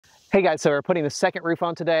Hey guys, so we're putting the second roof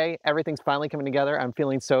on today. Everything's finally coming together. I'm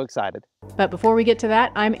feeling so excited. But before we get to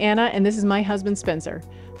that, I'm Anna and this is my husband Spencer.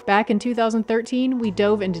 Back in 2013, we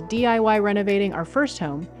dove into DIY renovating our first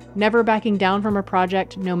home, never backing down from a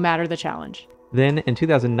project no matter the challenge. Then, in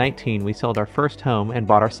 2019, we sold our first home and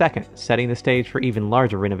bought our second, setting the stage for even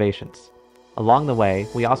larger renovations. Along the way,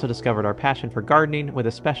 we also discovered our passion for gardening with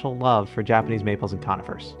a special love for Japanese maples and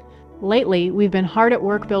conifers. Lately, we've been hard at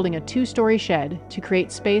work building a 2-story shed to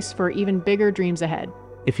create space for even bigger dreams ahead.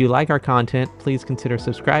 If you like our content, please consider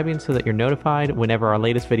subscribing so that you're notified whenever our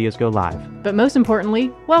latest videos go live. But most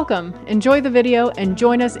importantly, welcome! Enjoy the video and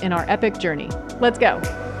join us in our epic journey. Let's go!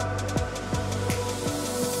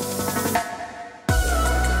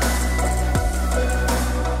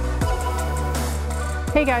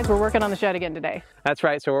 Hey guys, we're working on the shed again today. That's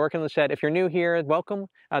right, so we're working on the shed. If you're new here, welcome.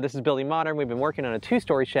 This is Building Modern. We've been working on a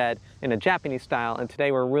 2-story shed in a Japanese style, and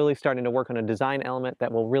today we're really starting to work on a design element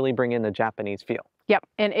that will really bring in the Japanese feel. Yep,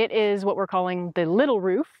 and it is what we're calling the little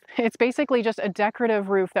roof. It's basically just a decorative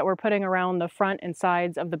roof that we're putting around the front and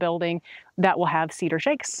sides of the building that will have cedar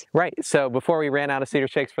shakes. Right, so before we ran out of cedar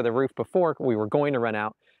shakes for the roof before we were going to run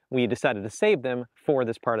out, we decided to save them for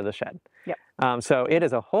this part of the shed. Yep. So it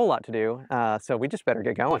is a whole lot to do, so we just better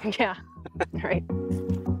get going. Yeah, right.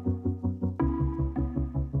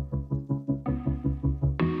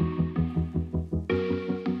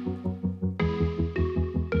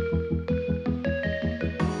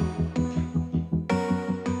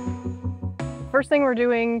 First thing we're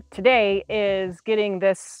doing today is getting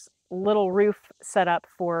this little roof set up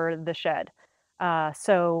for the shed.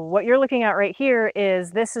 So what you're looking at right here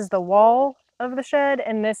is this is the wall of the shed,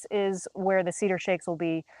 and this is where the cedar shakes will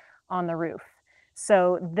be on the roof.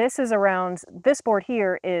 So this is around, this board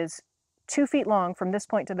here is 2 feet long from this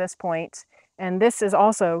point to this point, and this is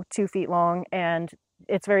also 2 feet long, and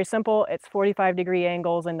it's very simple. It's 45-degree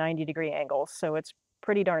angles and 90-degree angles, so it's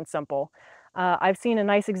pretty darn simple. I've seen a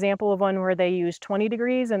nice example of one where they used 20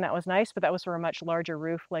 degrees, and that was nice, but that was for a much larger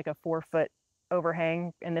roof, like a 4-foot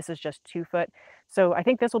overhang, and this is just 2 foot. So I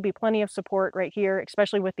think this will be plenty of support right here,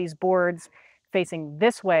 especially with these boards facing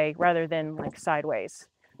this way rather than like sideways.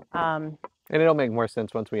 And it'll make more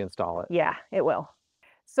sense once we install it. Yeah, it will.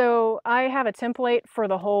 So I have a template for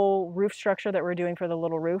the whole roof structure that we're doing for the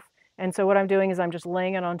little roof. And so what I'm doing is I'm just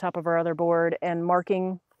laying it on top of our other board and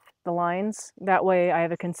marking the lines. That way I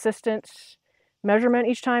have a consistent measurement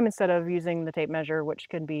each time instead of using the tape measure, which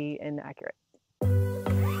can be inaccurate.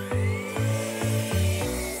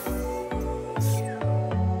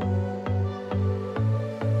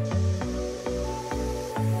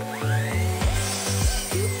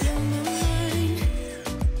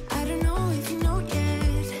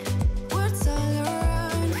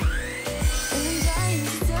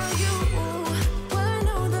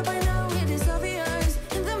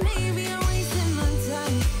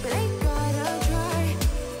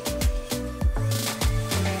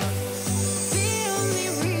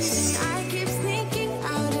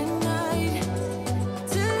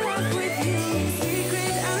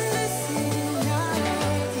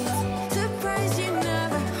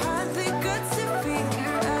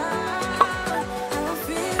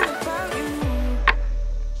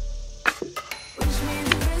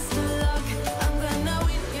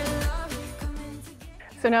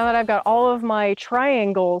 So now that I've got all of my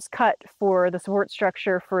triangles cut for the support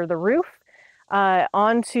structure for the roof,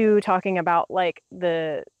 on to talking about like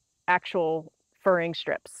the actual furring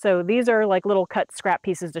strips. So these are like little cut scrap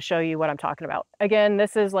pieces to show you what I'm talking about. Again,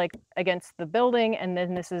 this is like against the building, and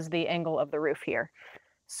then this is the angle of the roof here.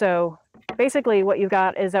 So basically what you've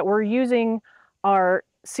got is that we're using our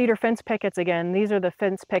cedar fence pickets again. These are the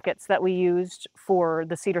fence pickets that we used for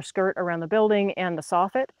the cedar skirt around the building and the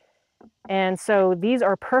soffit. And so these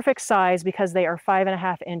are perfect size because they are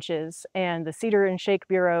 5.5 inches, and the Cedar and Shake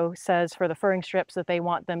Bureau says for the furring strips that they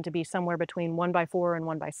want them to be somewhere between 1x4 and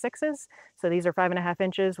 1x6s. So these are 5.5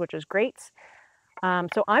 inches, which is great.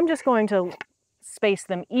 So I'm just going to space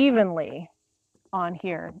them evenly on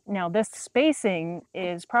here. Now this spacing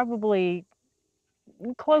is probably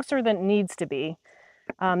closer than it needs to be.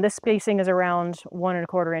 This spacing is around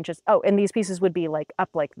 1¼ inches. Oh, and these pieces would be like up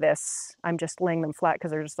like this. I'm just laying them flat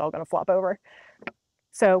because they're just all going to flop over.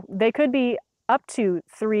 So they could be up to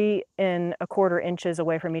 3¼ inches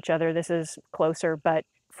away from each other. This is closer, but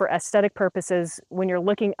for aesthetic purposes, when you're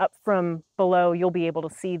looking up from below, you'll be able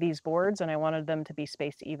to see these boards, and I wanted them to be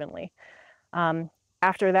spaced evenly.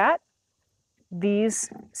 After that, these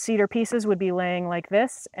cedar pieces would be laying like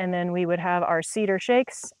this, and then we would have our cedar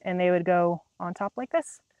shakes, and they would go on top like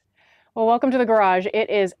this. Well, welcome to the garage. It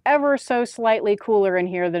is ever so slightly cooler in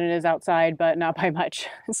here than it is outside, but not by much.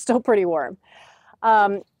 It's still pretty warm.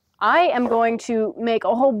 I am going to make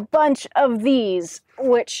a whole bunch of these,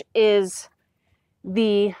 which is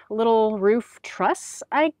the little roof truss,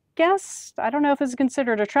 I guess. I don't know if it's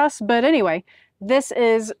considered a truss, but anyway, this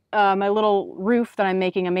is my little roof that I'm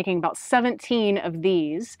making. I'm making about 17 of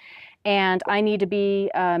these, and I need to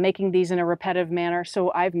be making these in a repetitive manner,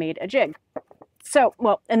 so I've made a jig. So,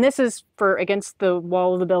 well, and this is for against the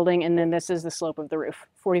wall of the building, and then this is the slope of the roof,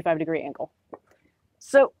 45-degree angle.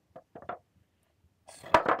 So,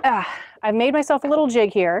 I've made myself a little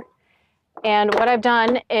jig here, and what I've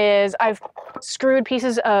done is I've screwed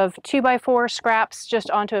pieces of 2x4 scraps just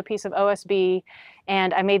onto a piece of OSB,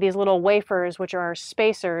 and I made these little wafers, which are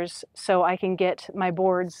spacers, so I can get my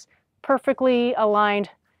boards perfectly aligned,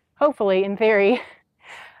 hopefully, in theory,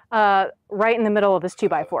 right in the middle of this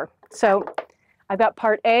 2x4. So I've got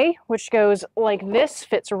part A, which goes like this,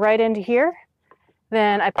 fits right into here.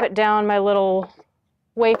 Then I put down my little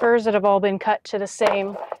wafers that have all been cut to the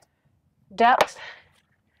same depth.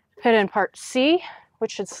 Put in part C,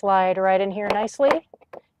 which should slide right in here nicely.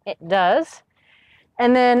 It does.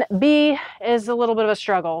 And then B is a little bit of a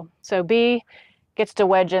struggle. So B gets to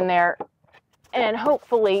wedge in there, and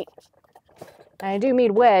hopefully, I do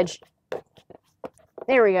need wedge.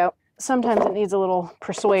 There we go. Sometimes it needs a little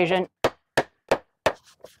persuasion.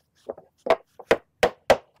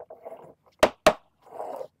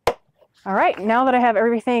 All right, now that I have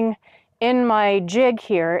everything in my jig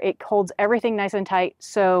here, it holds everything nice and tight.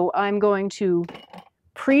 So I'm going to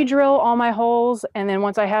pre-drill all my holes, and then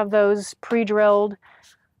once I have those pre-drilled,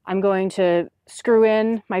 I'm going to screw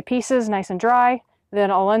in my pieces nice and dry.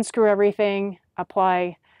 Then I'll unscrew everything,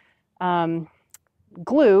 apply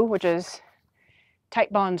glue, which is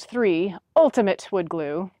Titebond's 3 Ultimate Wood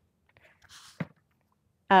Glue.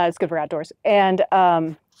 It's good for outdoors. And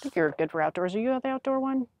I think you're good for outdoors. Are you the outdoor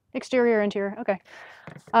one? Exterior, interior, okay.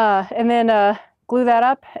 And then glue that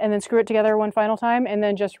up and then screw it together one final time, and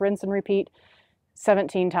then just rinse and repeat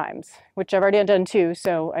 17 times, which I've already done 2,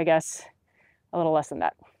 so I guess a little less than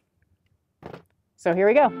that. So here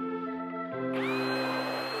we go.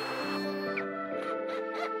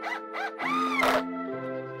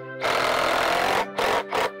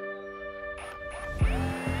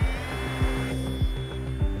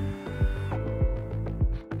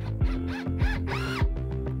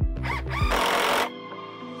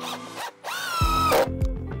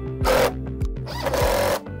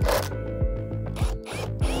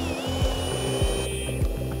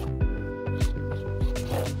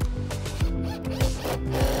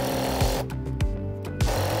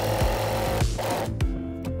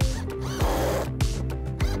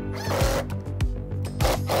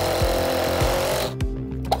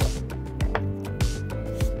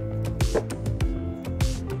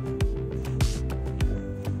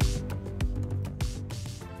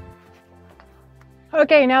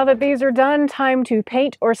 Okay, now that these are done, time to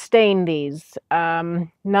paint or stain these.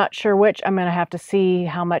 Not sure which. I'm going to have to see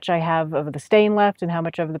how much I have of the stain left and how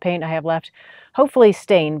much of the paint I have left. Hopefully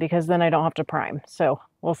stain, because then I don't have to prime. So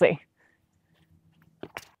we'll see.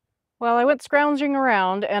 Well, I went scrounging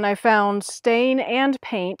around and I found stain and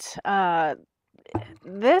paint.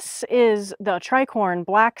 This is the tricorn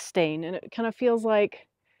black stain, and it kind of feels like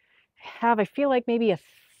I feel like maybe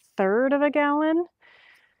 1/3 of a gallon.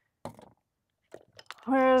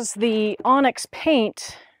 Whereas the onyx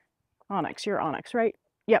paint, onyx, you're onyx, right?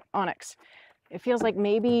 Yep, onyx. It feels like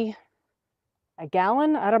maybe a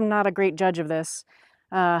gallon. I'm not a great judge of this.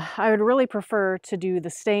 I would really prefer to do the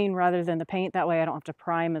stain rather than the paint. That way I don't have to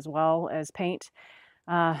prime as well as paint.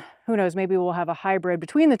 Who knows, maybe we'll have a hybrid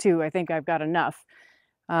between the two. I think I've got enough.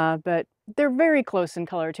 But they're very close in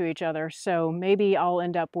color to each other. So maybe I'll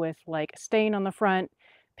end up with like stain on the front,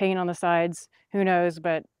 paint on the sides. Who knows,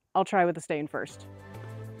 but I'll try with the stain first.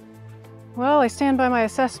 Well, I stand by my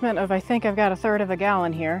assessment of I think I've got 1/3 of a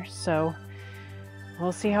gallon here, so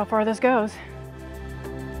we'll see how far this goes.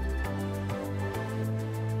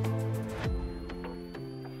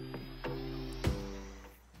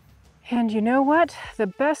 And you know what? The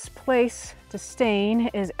best place to stain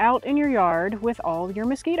is out in your yard with all your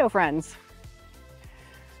mosquito friends.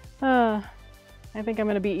 I think I'm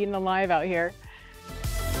going to be eaten alive out here.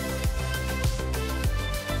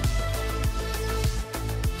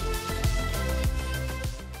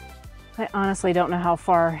 I honestly don't know how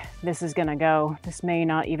far this is gonna go. This may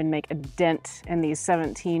not even make a dent in these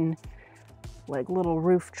 17 like little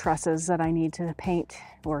roof trusses that I need to paint,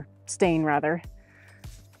 or stain rather.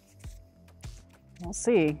 We'll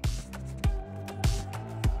see.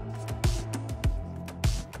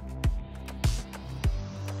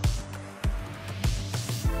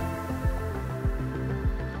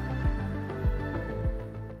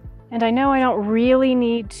 And And I know I don't really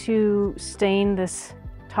need to stain this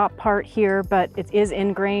top part here, but it is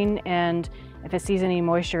in grain, and if it sees any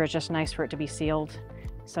moisture, it's just nice for it to be sealed.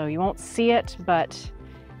 So you won't see it, but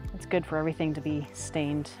it's good for everything to be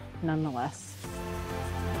stained nonetheless.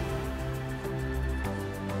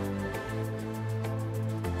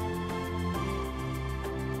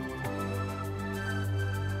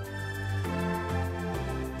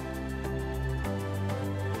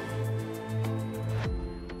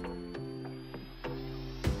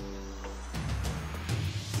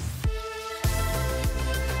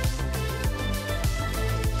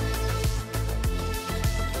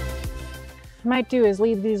 Might do is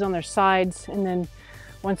leave these on their sides, and then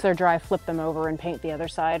once they're dry, flip them over and paint the other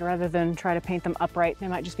side rather than try to paint them upright. They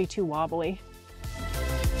might just be too wobbly.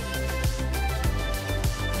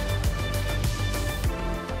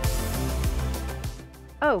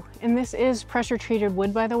 Oh, and this is pressure treated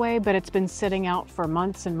wood, by the way, but it's been sitting out for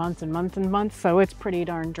months and months and months and months, so it's pretty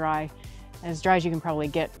darn dry. As dry as you can probably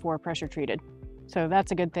get for pressure treated. So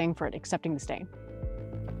that's a good thing for it accepting the stain.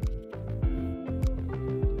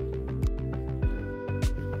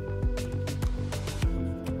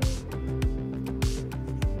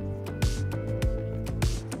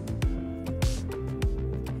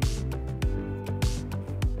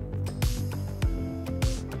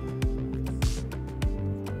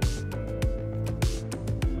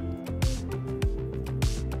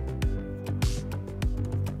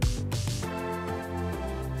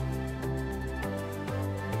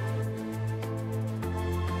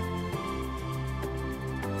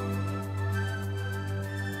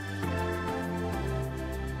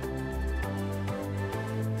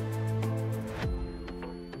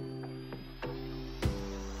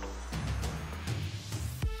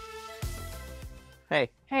 Hey.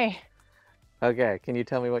 Hey, Okay, can you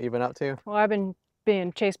tell me what you've been up to? well, I've been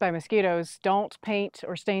being chased by mosquitoes. Don't paint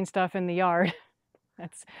or stain stuff in the yard.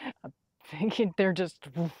 That's, I'm thinking they're just,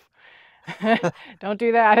 don't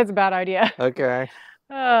do that. It's a bad idea. Okay.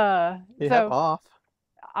 You So have off.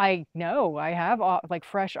 I know I have like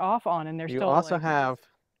fresh off on, and they're You still also like, have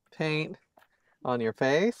paint on your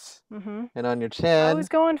face mm-hmm. and on your I chin was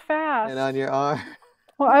going fast. and on your arm.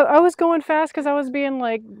 Well, I was going fast because I was being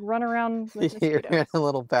like run around with You're mosquitoes. in a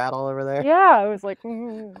little battle over there. Yeah, I was like,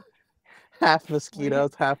 Half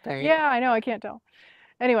mosquitoes, half paint. yeah, I know, I can't tell.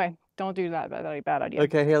 Anyway, don't do that. That'd be a bad idea.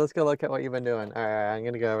 Okay, here, let's go look at what you've been doing. All right, I'm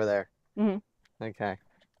gonna go over there. Mm-hmm. Okay.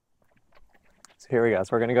 So here we go. So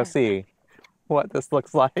we're gonna go see what this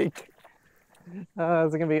looks like.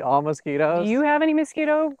 Is it gonna be all mosquitoes? Do you have any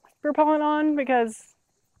mosquito repellent on? Because,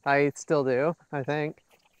 I still do, I think.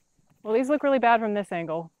 well, these look really bad from this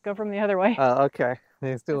angle. Go from the other way. Oh, okay.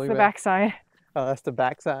 These do It's look the bad. back side. Oh, that's the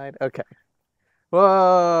back side? Okay.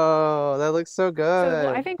 Whoa, that looks so good.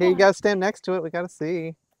 I think Here, you we'll- gotta stand next to it. We gotta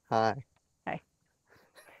see. Hi.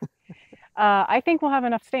 I think we'll have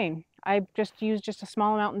enough stain. I just used just a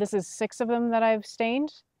small amount. This is 6 of them that I've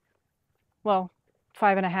stained. Well,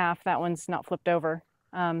 5.5. That one's not flipped over.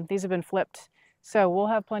 These have been flipped. So we'll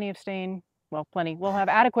have plenty of stain. Well, plenty. We'll have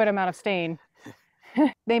adequate amount of stain.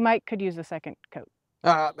 They could use a second coat.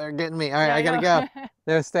 Ah, they're getting me. All right, Yeah, I gotta know. go.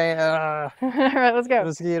 They're staying. All right, let's go.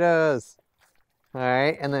 Mosquitoes. All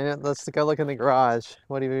right, and then let's go look in the garage.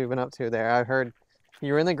 What have you been up to there? I heard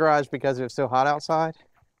you were in the garage because it was so hot outside.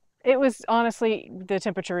 It was honestly, the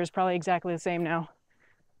temperature is probably exactly the same now.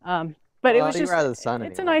 But it Well, was you'd just, rather the sun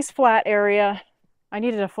it's a anyway. nice flat area. I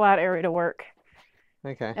needed a flat area to work.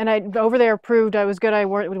 Okay. And I over there proved I was good. I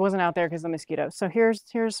wasn't out there because of the mosquitoes. So here's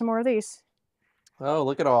some more of these. Oh,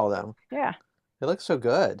 look at all of them. Yeah, It looks so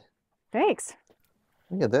good. thanks.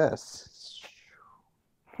 Look at this.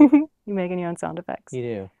 You making your own sound effects. You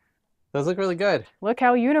do. Those look really good. Look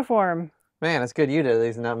how uniform. Man, it's good you did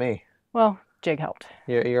these, not me. Well, Jig helped.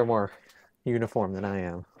 You're more uniform than I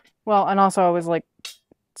am. Well, and also I was like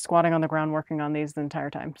squatting on the ground working on these the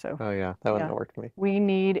entire time. So Oh yeah, that wouldn't Yeah. have worked for me. we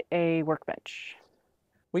need a workbench.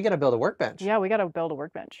 We gotta build a workbench. Yeah, we got to build a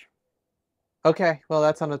workbench. Okay, well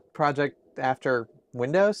that's on a project after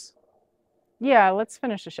Windows. Yeah, let's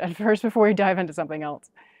finish the shed first before we dive into something else.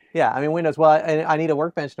 Yeah, I mean Windows. Well, I need a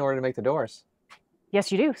workbench in order to make the doors.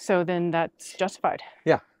 Yes, you do. So then that's justified.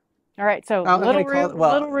 Yeah. All right. So I'm gonna little call roof, it-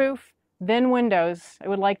 well- little roof, then windows. I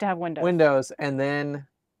would like to have windows. Windows and then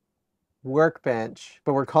workbench,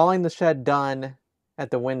 but we're calling the shed done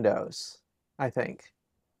at the windows, I think.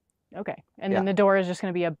 Okay. And then the door is just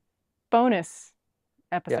going to be a bonus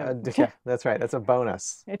episode. Yeah, that's right. That's a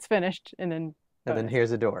bonus. It's finished, and then And then bonus.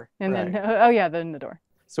 here's a door. and Right. then oh yeah, then the door.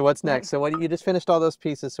 So what's next? So what you just finished all those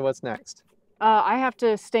pieces, so what's next? I have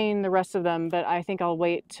to stain the rest of them, but I think I'll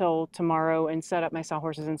wait till tomorrow and set up my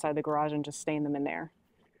sawhorses inside the garage and just stain them in there.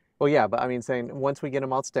 Well, yeah, but I mean, saying once we get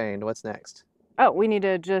them all stained, what's next? Oh, we need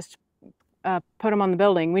to just put them on the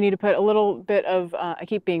building. We need to put a little bit of, I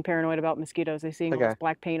keep being paranoid about mosquitoes. They seeing all this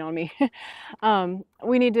black paint on me.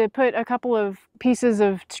 We need to put a couple of pieces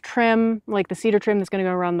of trim, like the cedar trim that's going to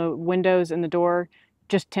go around the windows and the door,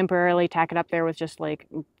 just temporarily tack it up there with just like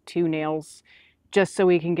 2 nails, just so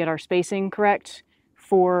we can get our spacing correct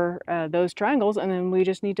for those triangles. And then we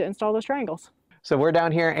just need to install those triangles. So we're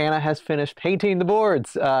down here. Anna has finished painting the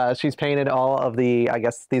boards. She's painted all of the, I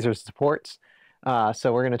guess these are supports.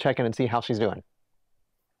 So we're going to check in and see how she's doing.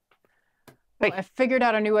 Well, I figured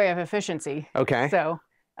out a new way of efficiency. Okay. So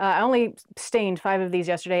I only stained 5 of these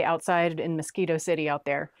yesterday outside in Mosquito City out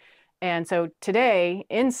there. And so today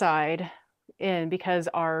inside, because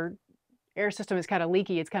our air system is kind of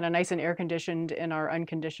leaky, it's kind of nice and air conditioned in our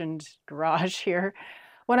unconditioned garage here.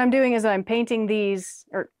 What I'm doing is I'm painting these,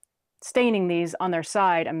 or staining these on their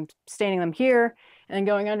side. I'm staining them here and then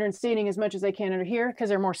going under and staining as much as I can under here because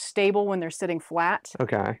they're more stable when they're sitting flat.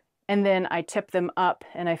 Okay. And then I tip them up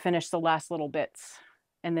and I finish the last little bits.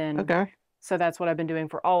 And then, so that's what I've been doing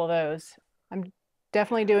for all of those. I'm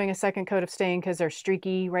definitely doing a second coat of stain because they're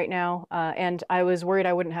streaky right now. And I was worried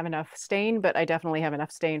I wouldn't have enough stain, but I definitely have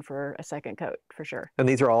enough stain for a second coat for sure. And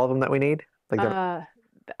these are all of them that we need? Like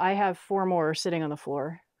I have 4 more sitting on the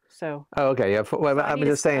floor. So. Oh, okay. Yeah. Well, so I'm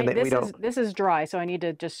just saying that we don't. This is dry, so I need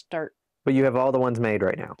to just start. But you have all the ones made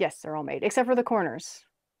right now? Yes, they're all made, except for the corners.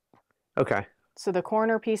 Okay. So the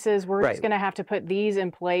corner pieces, we're just going to have to put these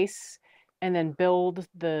in place and then build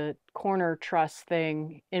the corner truss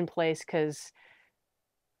thing in place because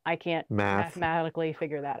I can't mathematically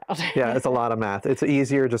figure that out. Yeah, it's a lot of math. It's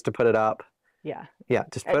easier just to put it up. Yeah. Yeah,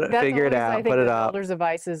 just figure it out, put it up. Builder's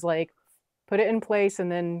advice is like, put it in place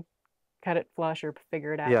and then cut it flush or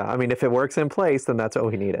figure it out. Yeah, I mean, if it works in place, then that's what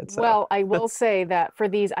we needed. So. Well, I will say that for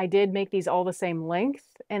these, I did make these all the same length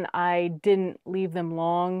and I didn't leave them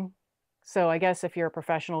long. So I guess if you're a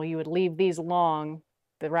professional, you would leave these long,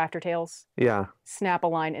 the rafter tails. Yeah. Snap a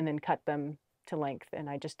line and then cut them to length. And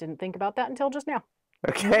I just didn't think about that until just now.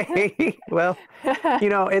 Okay. Well, you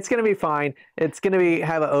know, it's going to be fine. It's going to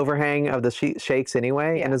have an overhang of the shakes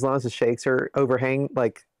anyway. Yeah. And as long as the shakes are overhang,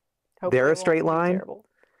 like hopefully they're a straight line,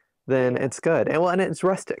 then it's good. And well, and it's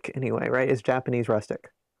rustic anyway, right? It's Japanese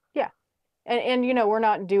rustic. Yeah. And you know, we're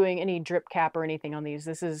not doing any drip cap or anything on these.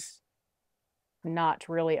 This is not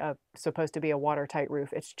really supposed to be a watertight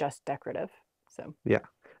roof. It's just decorative. So yeah,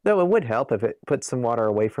 though it would help if it puts some water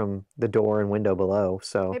away from the door and window below.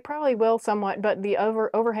 So it probably will somewhat, but the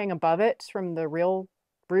overhang above it from the real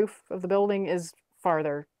roof of the building is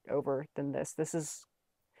farther over than this. This is,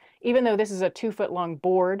 even though this is a 2-foot long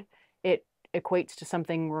board, it equates to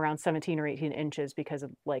something around 17 or 18 inches because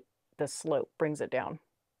of like the slope brings it down.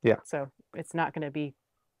 Yeah. So it's not going to be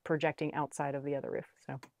projecting outside of the other roof.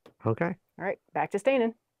 So okay. All right, back to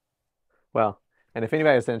staining. Well, and if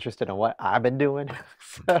anybody's interested in what I've been doing,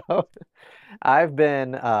 so I've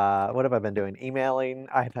been, what have I been doing? Emailing.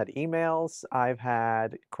 I've had emails. I've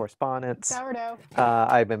had correspondence. Sourdough.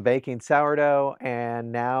 I've been baking sourdough,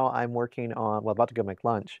 and now I'm working on, well, about to go make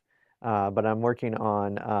lunch, but I'm working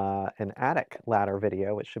on an attic ladder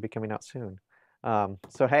video, which should be coming out soon.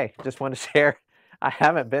 So, hey, just want to share. I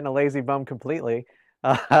haven't been a lazy bum completely.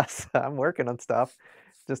 So I'm working on stuff,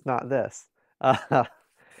 just not this.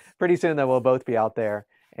 Pretty soon, though, we'll both be out there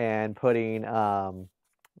and putting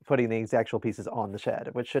these actual pieces on the shed,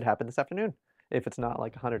 which should happen this afternoon, if it's not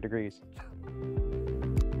like 100 degrees.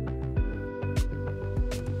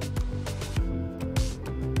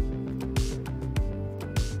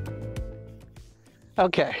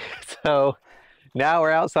 Okay, so now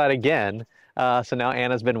we're outside again. So now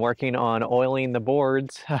Anna's been working on oiling the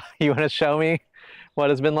boards. You want to show me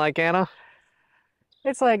what it's been like, Anna?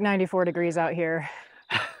 It's like 94 degrees out here.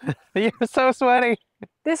 You're so sweaty.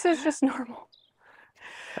 This is just normal.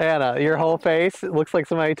 Anna, your whole face, it looks like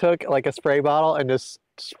somebody took like a spray bottle and just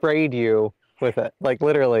sprayed you with it, like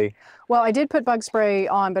literally. Well, I did put bug spray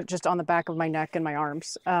on, but just on the back of my neck and my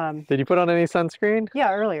arms. Did you put on any sunscreen?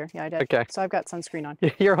 Yeah, earlier. Yeah, I did. Okay. So I've got sunscreen on.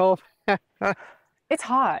 Your whole... It's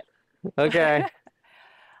hot. Okay.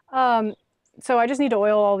 So I just need to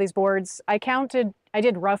oil all these boards. I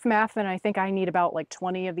did rough math, and I think I need about like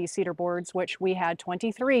 20 of these cedar boards, which we had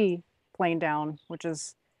 23 planed down, which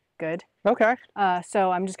is good. Okay.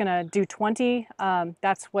 So I'm just gonna do 20.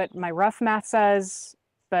 That's what my rough math says,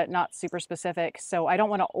 but not super specific. So I don't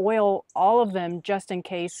want to oil all of them just in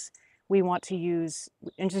case we want to use,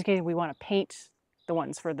 in just case we want to paint the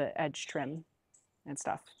ones for the edge trim and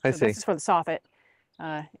stuff. I see. This is for the soffit.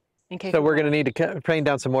 In case so we're going to need to paint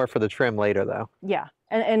down some more for the trim later, though. Yeah.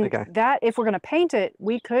 And okay. That, if we're going to paint it,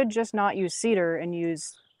 we could just not use cedar and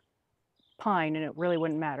use pine and it really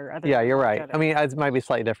wouldn't matter. Other Yeah, than you're right. longevity. I mean, it might be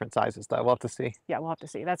slightly different sizes though. We'll have to see. Yeah, we'll have to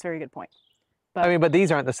see. That's a very good point. I mean, but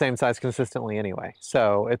these aren't the same size consistently anyway,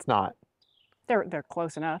 so it's not. They're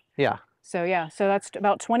close enough. Yeah. So yeah, so that's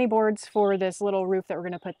about 20 boards for this little roof that we're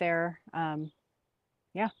gonna put there.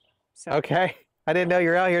 Yeah. So. Okay. I didn't know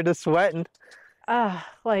you're out here just sweating.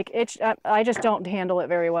 Like it's, I just don't handle it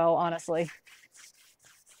very well, honestly.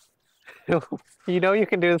 You know you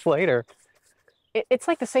can do this later. It's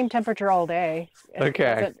like the same temperature all day.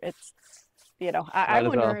 Okay. It's you know, I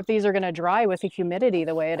wonder if these are gonna dry with the humidity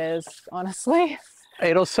the way it is, honestly.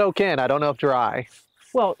 It'll soak in. I don't know if dry.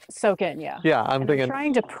 Well, soak in, yeah. Yeah, I'm thinking. I'm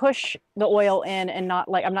trying to push the oil in and not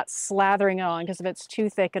like, I'm not slathering it on, because if it's too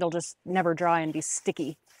thick, it'll just never dry and be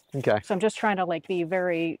sticky. Okay. So I'm just trying to like be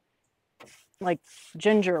very like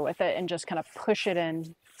ginger with it and just kind of push it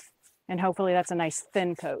in. And hopefully that's a nice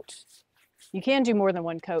thin coat. You can do more than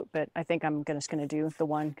one coat, but I think I'm just gonna do the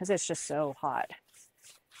one because it's just so hot.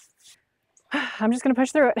 I'm just gonna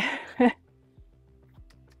push through it.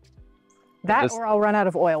 That or I'll run out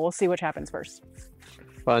of oil. We'll see which happens first.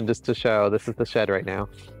 Fun just to show, this is the shed right now.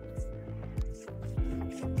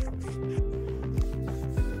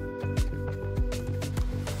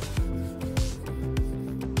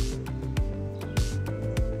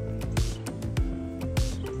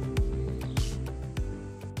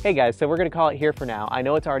 Hey guys, so we're gonna call it here for now. I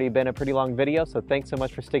know it's already been a pretty long video, so thanks so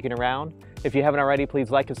much for sticking around. If you haven't already, please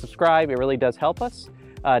like and subscribe. It really does help us.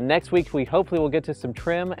 Next week, we hopefully will get to some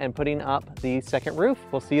trim and putting up the second roof.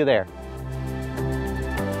 We'll see you there.